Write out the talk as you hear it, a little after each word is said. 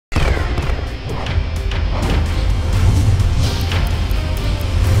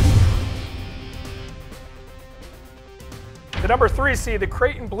number 3 seed, the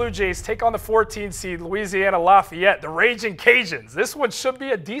Creighton Blue Jays, take on the 14 seed, Louisiana-Lafayette, the Raging Cajuns. This one should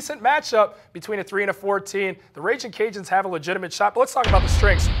be a decent matchup between a 3 and a 14. The Raging Cajuns have a legitimate shot, but let's talk about the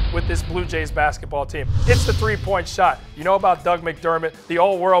strengths with this Blue Jays basketball team. It's the three-point shot. You know about Doug McDermott, the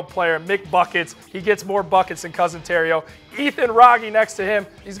all-world player, Mick Buckets. He gets more buckets than Cousin Terrio. Ethan Wragge next to him.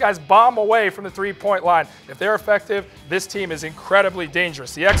 These guys bomb away from the three-point line. If they're effective, this team is incredibly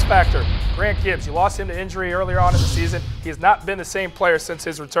dangerous. The X factor, Grant Gibbs. You lost him to injury earlier on in the season. He has not been the same player since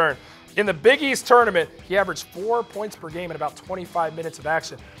his return. In the Big East tournament, he averaged 4 points per game in about 25 minutes of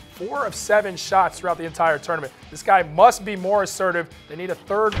action. 4 of 7 shots throughout the entire tournament. This guy must be more assertive. They need a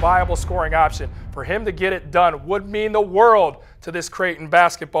third viable scoring option. For him to get it done would mean the world to this Creighton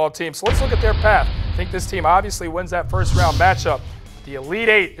basketball team. So let's look at their path. I think this team obviously wins that first round matchup. The Elite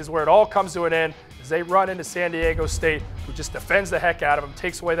Eight is where it all comes to an end as they run into San Diego State, who just defends the heck out of them,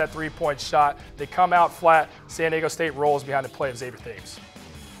 takes away that three-point shot. They come out flat. San Diego State rolls behind the play of Xavier Thames.